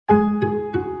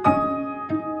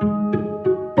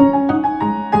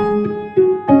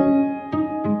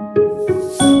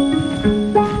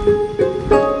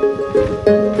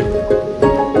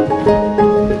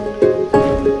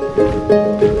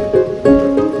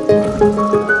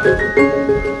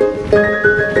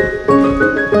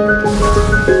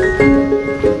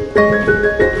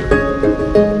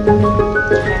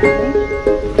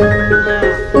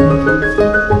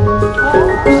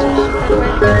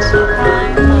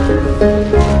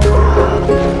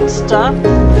stuff.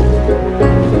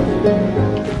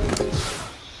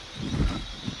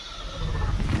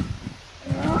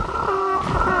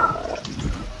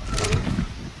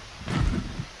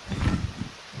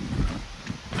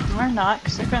 Or not,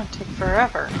 because they're going to take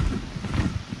forever.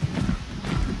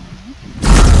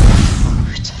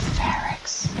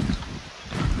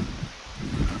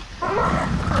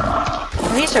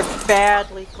 These are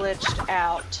badly glitched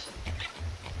out.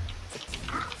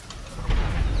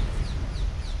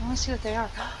 I want to see what they are.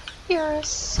 You're a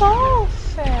soul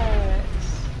ferret.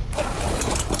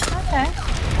 Okay.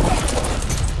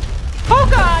 Oh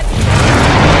God!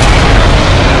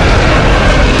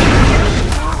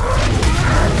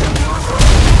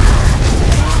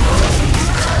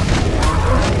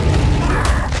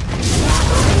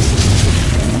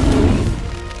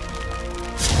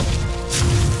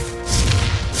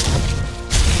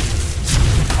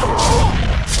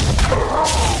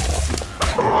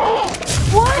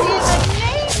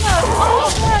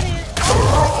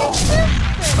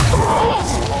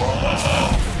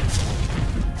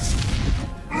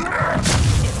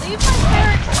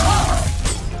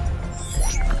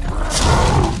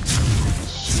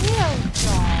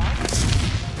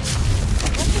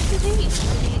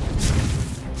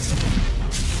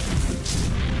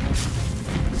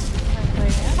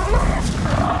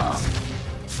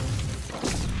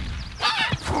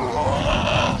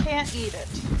 Eat it.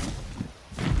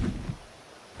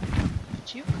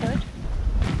 But you could.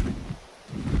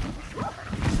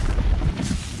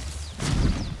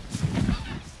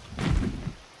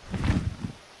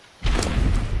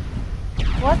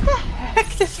 What the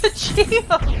heck is a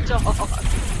geodog?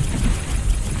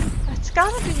 It's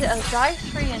gotta be a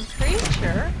Gythrian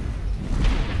creature.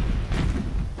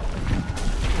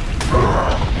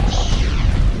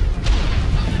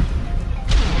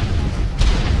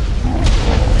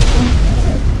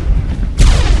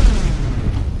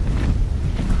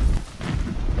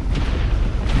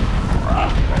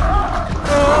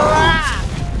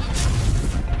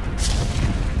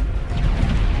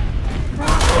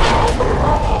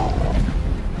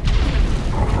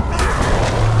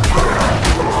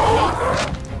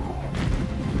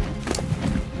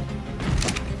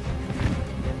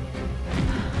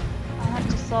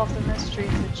 Solve the mystery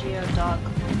of the geodog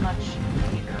much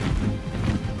later.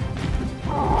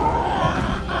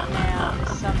 Now,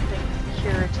 something with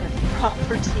curative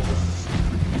properties.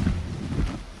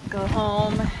 Go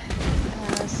home.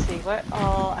 Let's see what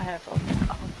all I have. Oh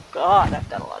God, I've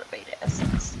got a lot of beta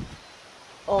essence.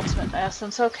 Ultimate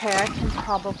essence. Okay, I can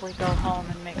probably go home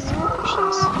and make some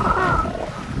potions.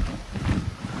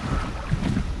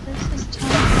 This is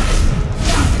time.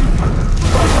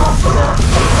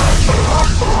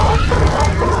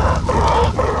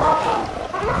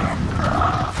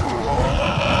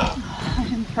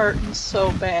 I'm hurting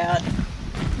so bad.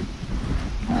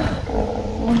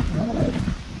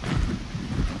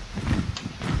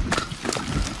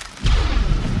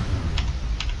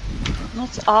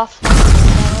 Let's off some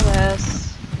of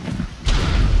this.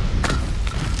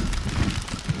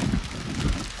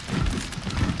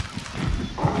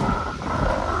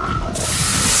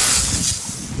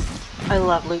 I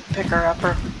love loot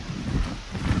picker-upper.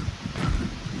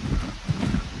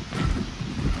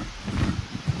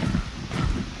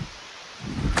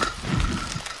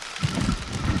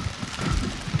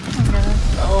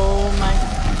 Oh my.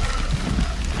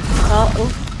 Well,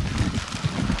 oop.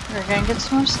 We're gonna get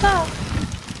some more stuff.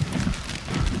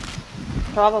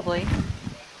 Probably.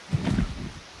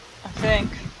 I think.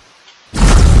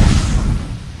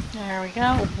 There we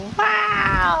go.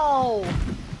 Wow!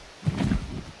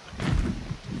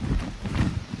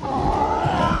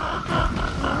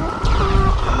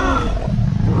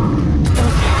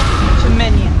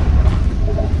 Dominion.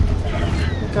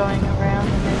 We're going around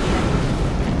the Dominion.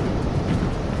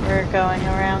 We're going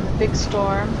around the big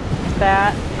storm.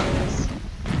 That is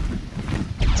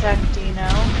Tech Dino.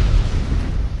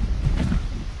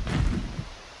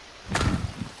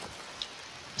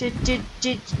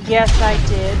 Yes, I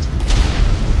did.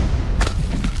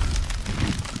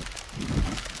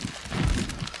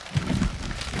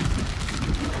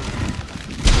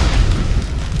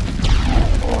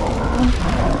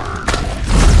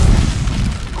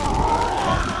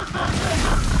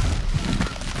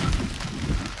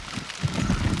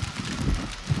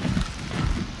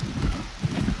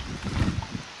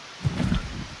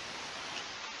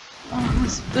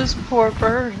 This poor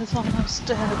bird is almost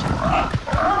dead.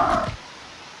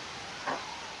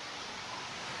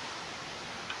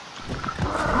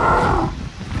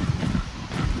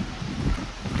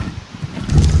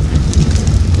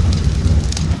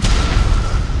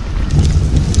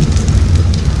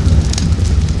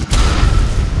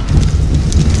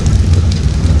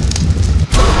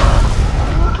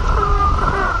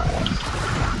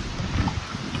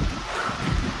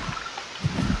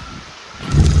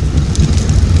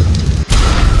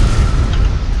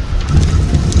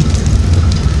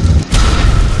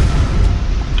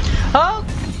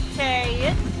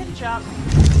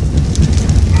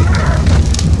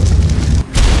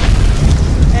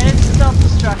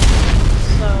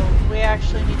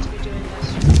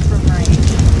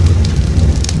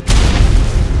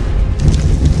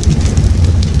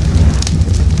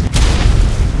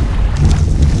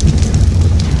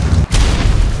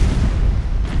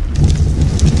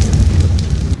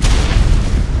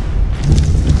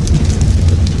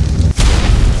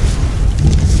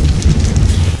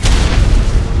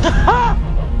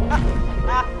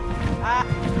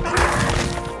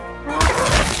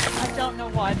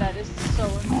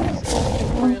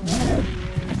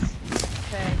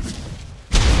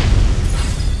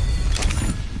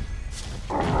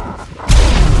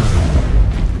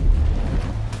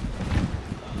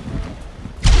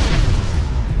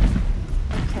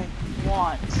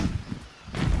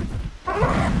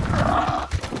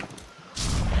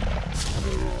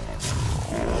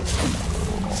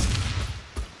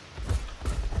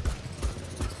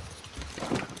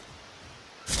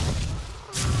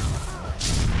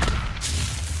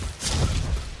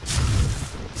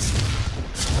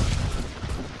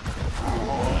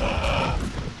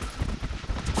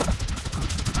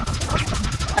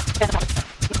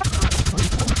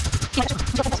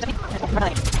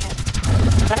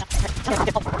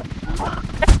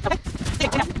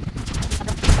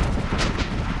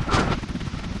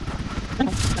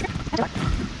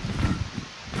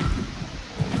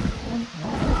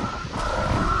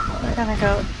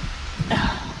 go.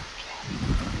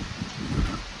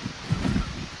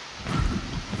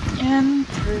 In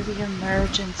through the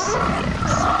emergency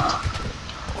exit.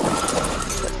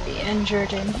 Put the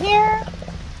injured in here.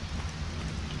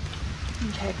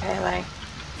 Okay, Pele.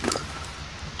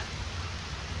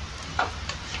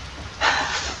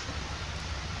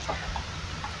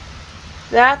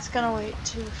 That's gonna wait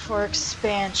for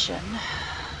expansion.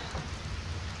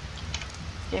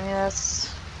 Give me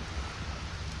this.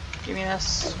 Give me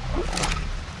this.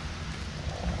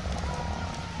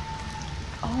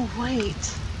 Oh,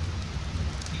 wait.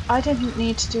 I didn't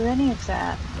need to do any of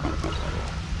that.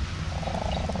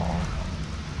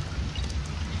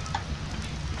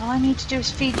 All I need to do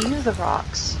is feed you the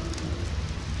rocks.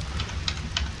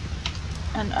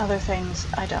 And other things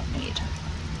I don't need.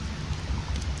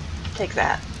 Take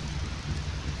that.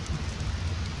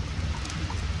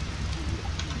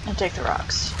 And take the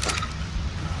rocks.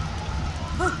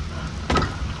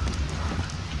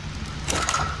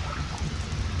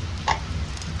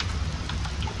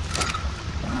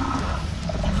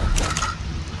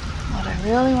 What I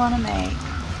really want to make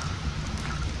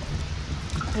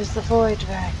is the void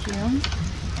vacuum.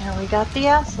 And we got the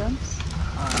essence.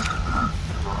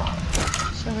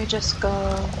 So we just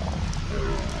go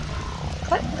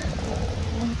click,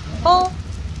 pull,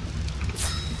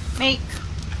 make.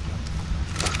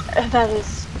 That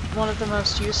is one of the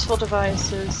most useful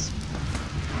devices,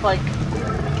 like,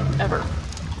 ever.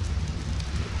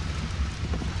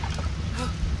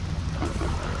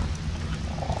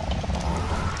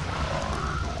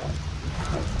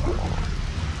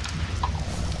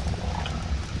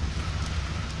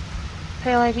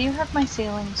 Pele, do you have my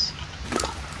ceilings?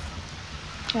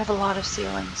 You have a lot of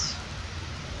ceilings.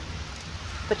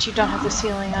 But you don't have the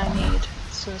ceiling I need.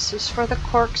 So this is for the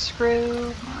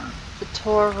corkscrew, the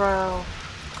Toro.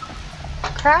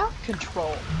 Crowd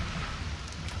control.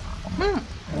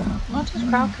 What does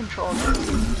crowd control do?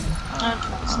 It's not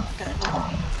gonna do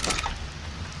it.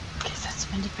 Okay,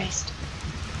 that's Mindy paste.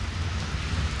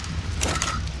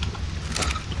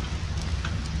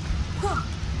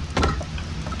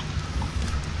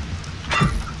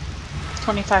 It's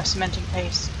 25 cementing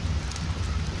paste.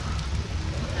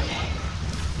 Okay.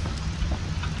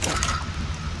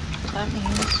 That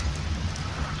means.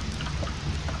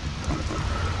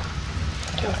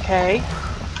 Okay.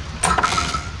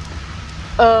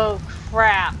 Oh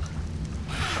crap.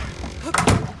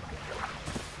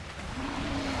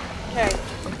 Okay.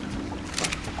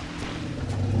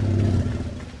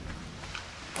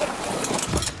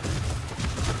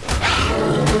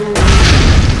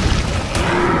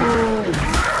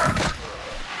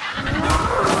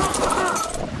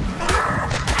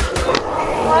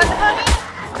 What, honey?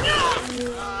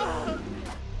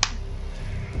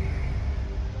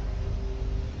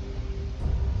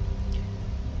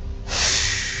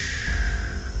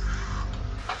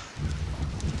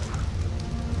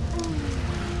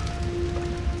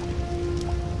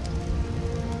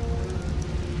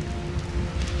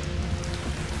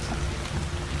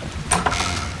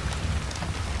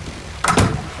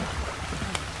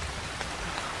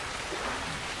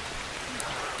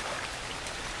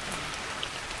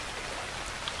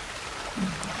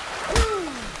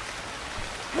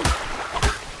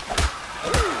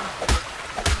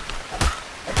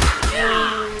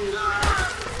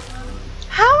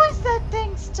 How is that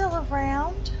thing still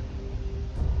around?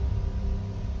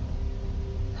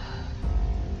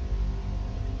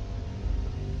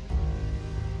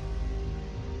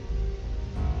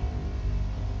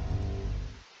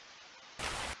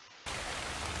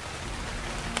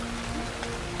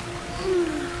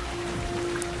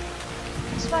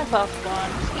 Is my buff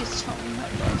gone? Please tell me my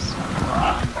buff's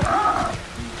gone.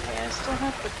 Okay, I still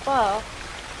have the buff.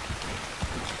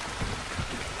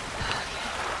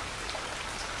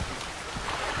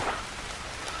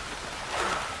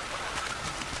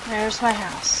 There's my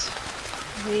house.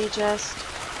 We just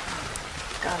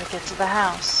gotta get to the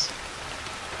house.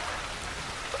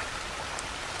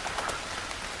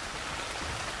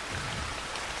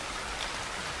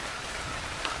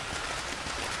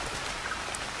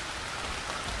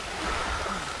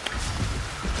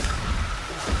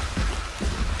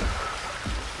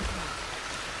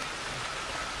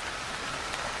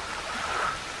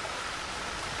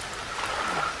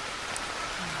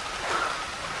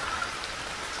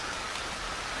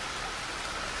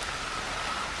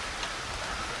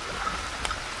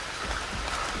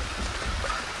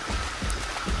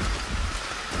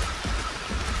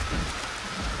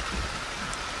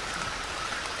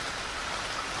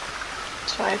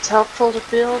 That's why it's helpful to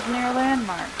build near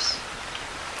landmarks.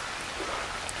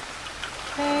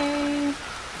 Okay.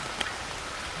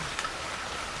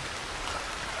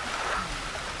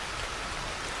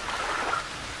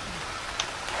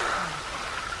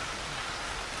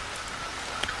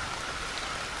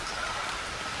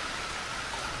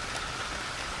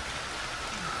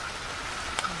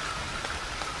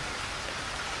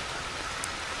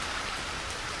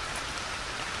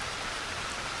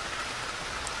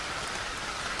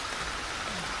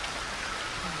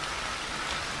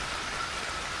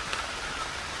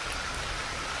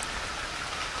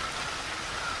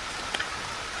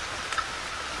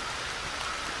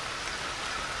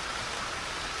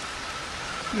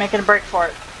 Making a break for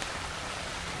it.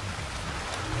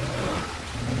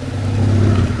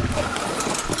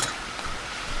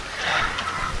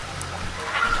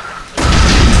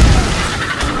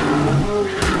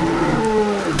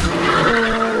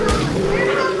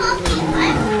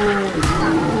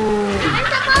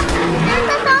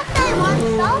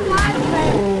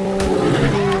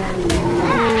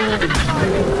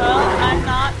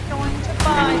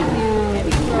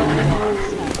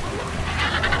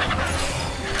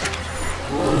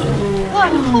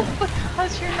 Well,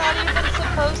 because you're not even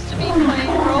supposed to be playing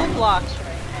Roblox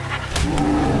right now.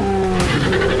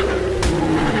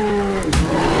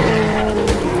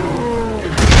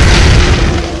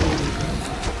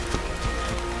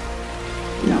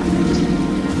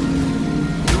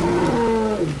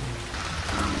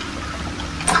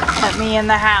 Let me in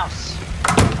the house.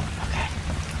 Okay.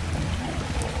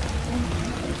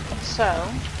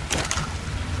 So,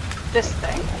 this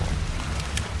thing.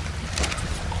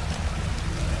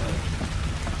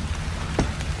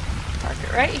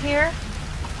 Right here.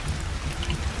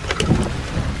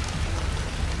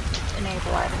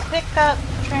 Enable item pickup,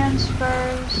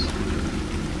 transfers,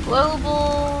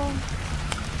 global.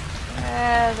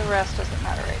 The rest doesn't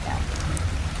matter right now.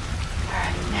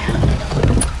 Alright, now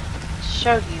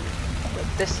show you what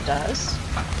this does.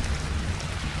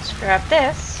 Let's grab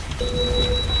this.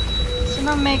 It's an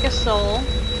Omega Soul.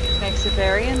 Makes a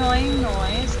very annoying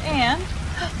noise and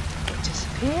it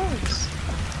disappears.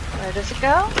 Where does it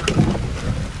go?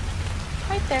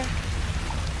 Right there.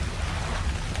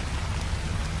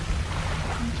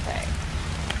 Okay.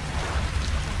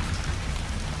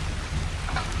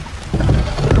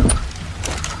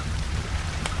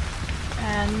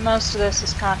 And most of this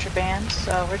is contraband,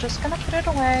 so we're just going to put it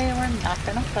away and we're not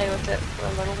going to play with it for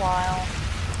a little while.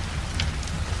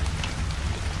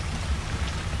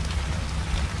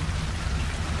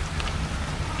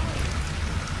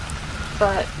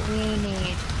 But we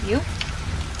need you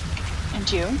and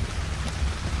you.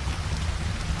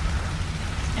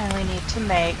 And we need to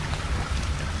make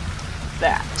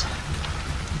that.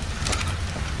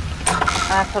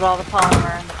 I put all the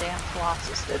polymer in the damn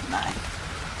Colossus, didn't I?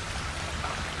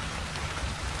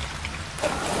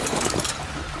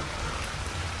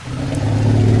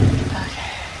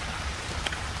 Okay.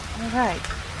 Alright.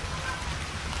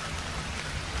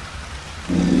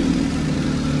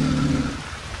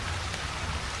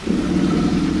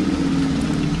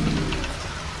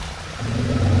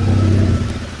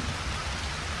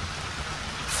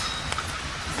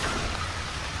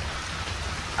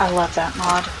 I love that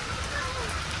mod.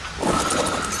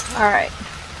 Alright.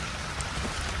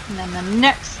 And then the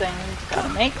next thing we've got to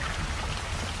make.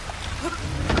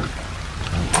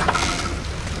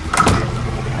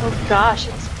 Oh gosh,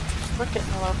 we're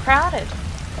getting a little crowded.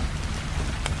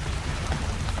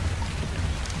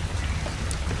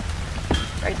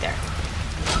 Right there.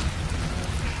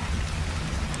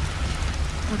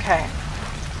 Okay.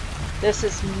 This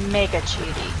is mega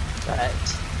cheaty,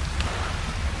 but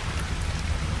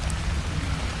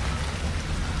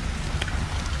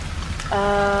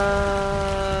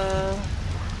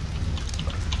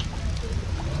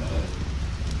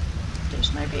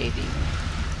there's my baby.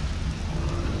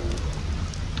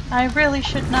 I really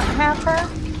should not have her.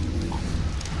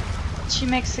 She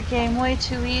makes the game way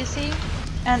too easy,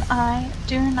 and I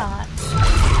do not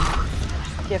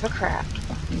give a crap.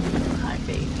 Hi,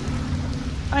 baby.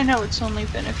 I know it's only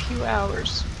been a few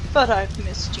hours, but I've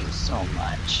missed you so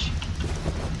much.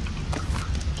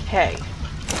 Okay.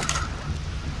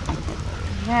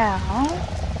 Now,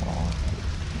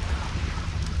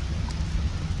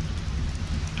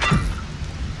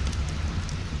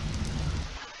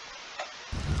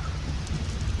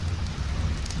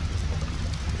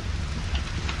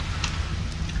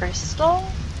 crystal,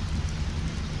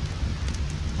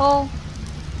 full,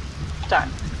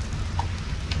 done.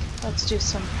 Let's do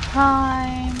some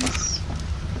primes.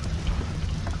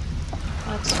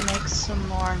 Let's make some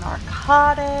more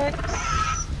narcotics.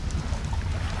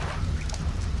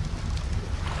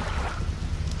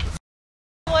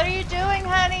 What are you doing,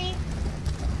 honey?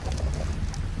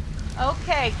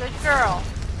 Okay, good girl.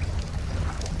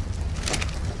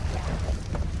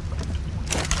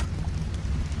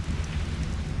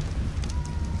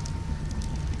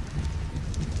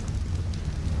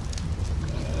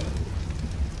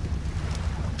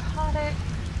 Narcotic.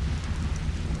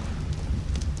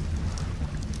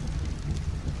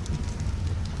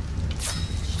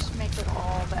 Just make it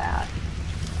all that.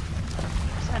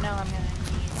 Because I know I'm going to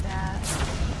need that.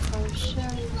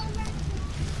 Potion.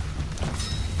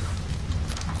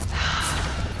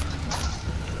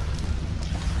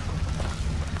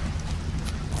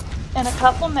 in a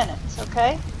couple minutes,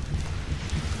 okay?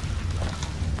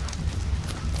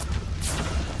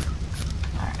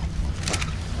 Alright.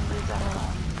 Leave that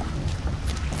alone.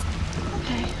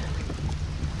 Okay.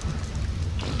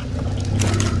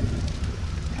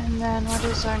 And then what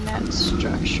is our net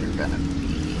structure gonna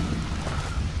be?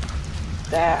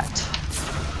 That.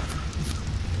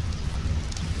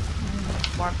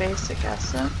 More basic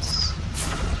essence.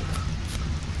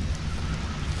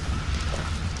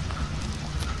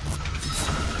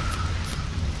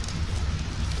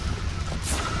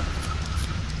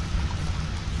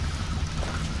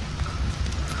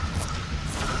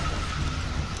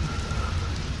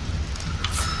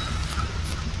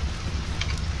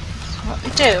 What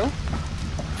we do,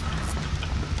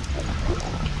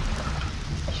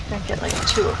 you're gonna get like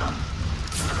 2 of them.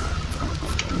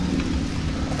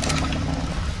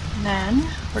 And then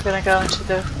we're gonna go into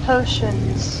the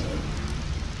potions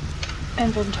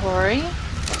inventory.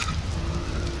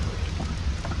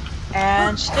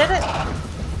 And she did it.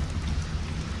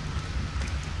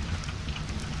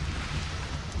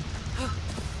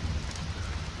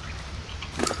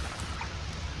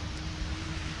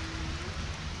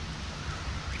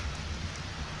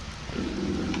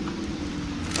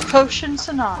 Potion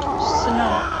Sonoma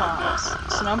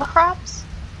crops?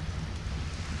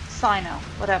 Sino,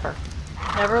 whatever.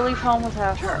 Never leave home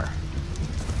without her.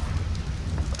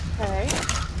 Okay.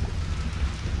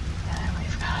 And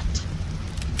we've got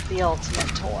the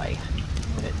ultimate toy,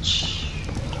 which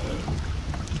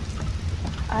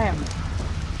I am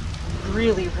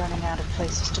really running out of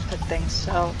places to put things,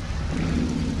 so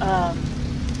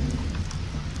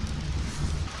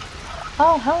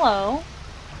oh, hello.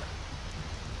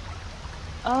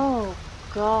 Oh,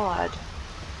 God.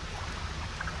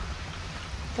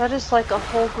 That is like a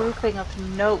whole grouping of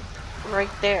nope right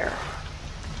there.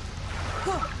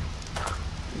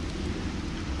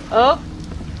 Oh,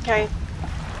 okay.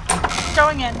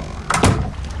 Going in.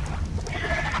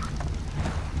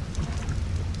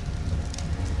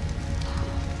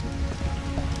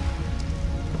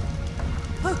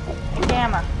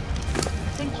 Gamma, I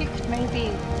think you could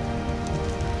maybe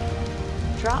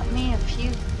drop me a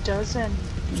few dozen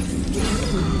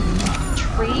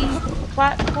tree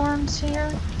platforms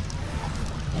here.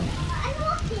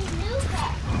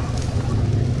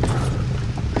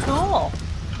 Cool.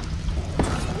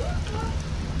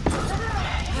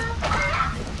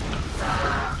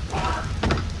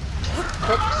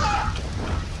 Oops.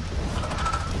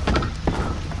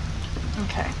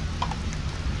 Okay.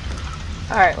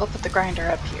 Alright, we'll put the grinder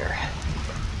up here.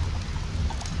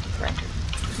 Grinder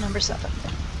number 7.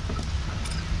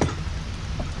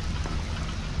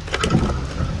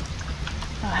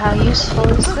 How useful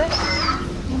is this,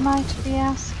 you might be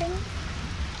asking?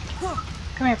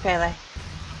 Come here, Pele.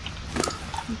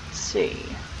 Let's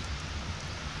see.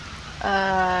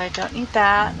 I don't need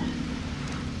that.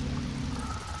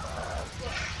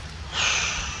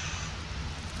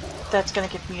 That's gonna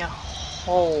give me a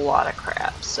whole lot of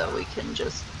crap, so we can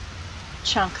just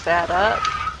chunk that up.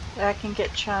 That can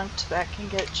get chunked, that can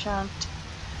get chunked.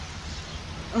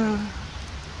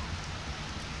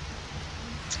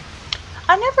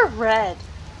 I never read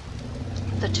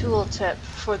the tooltip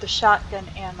for the shotgun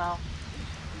ammo.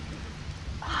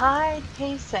 High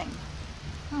pacing.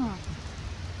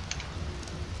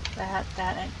 That,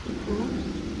 and ooh.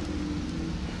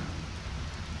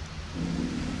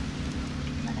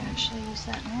 I'm gonna actually use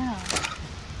that now.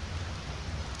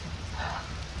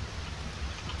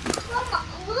 Mama,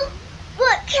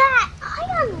 look, cat! I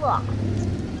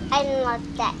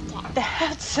unlocked that cat.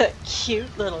 That's a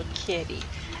cute little kitty.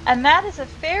 And that is a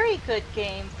very good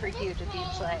game for you to be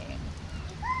playing.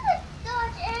 You gotta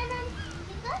dodge enemies.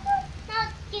 You gotta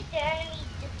not get the enemies.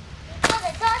 You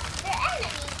gotta dodge the enemies.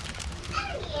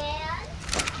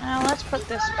 And Now let's put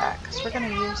this back, because we're going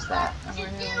to use that. And we're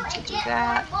going to do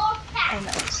that. And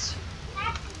those.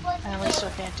 And we still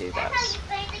can't do those.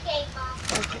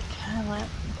 Okay, can I let...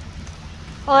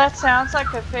 Well, that sounds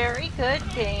like a very good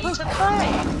game to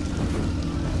play.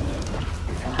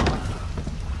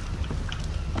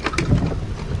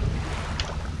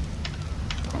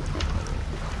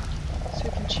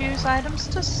 Choose items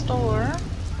to store,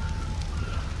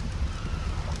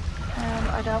 and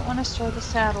I don't want to store the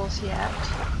saddles yet.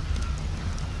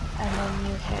 And then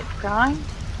you hit grind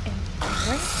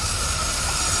inventory,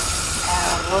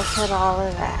 and look at all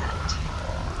of that.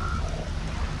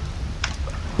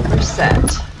 We're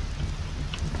set.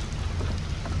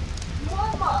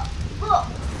 Mama, look!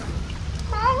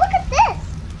 Mama, look at this!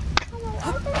 Mama,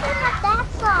 why does it have that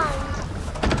sign?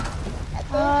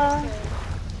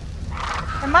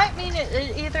 It might mean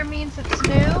it either means it's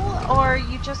new or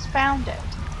you just found it.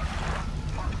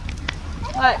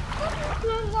 What?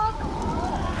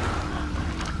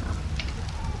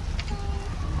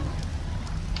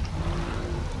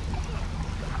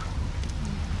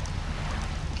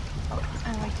 Oh,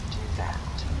 and we can do that.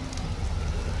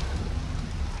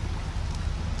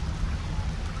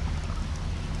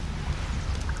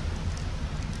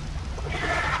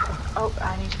 Oh,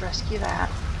 I need to rescue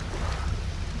that.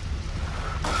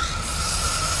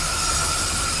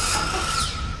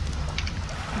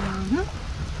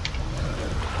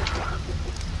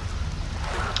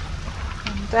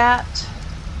 And that.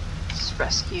 Just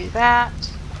rescue that.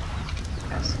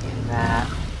 Rescue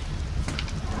that.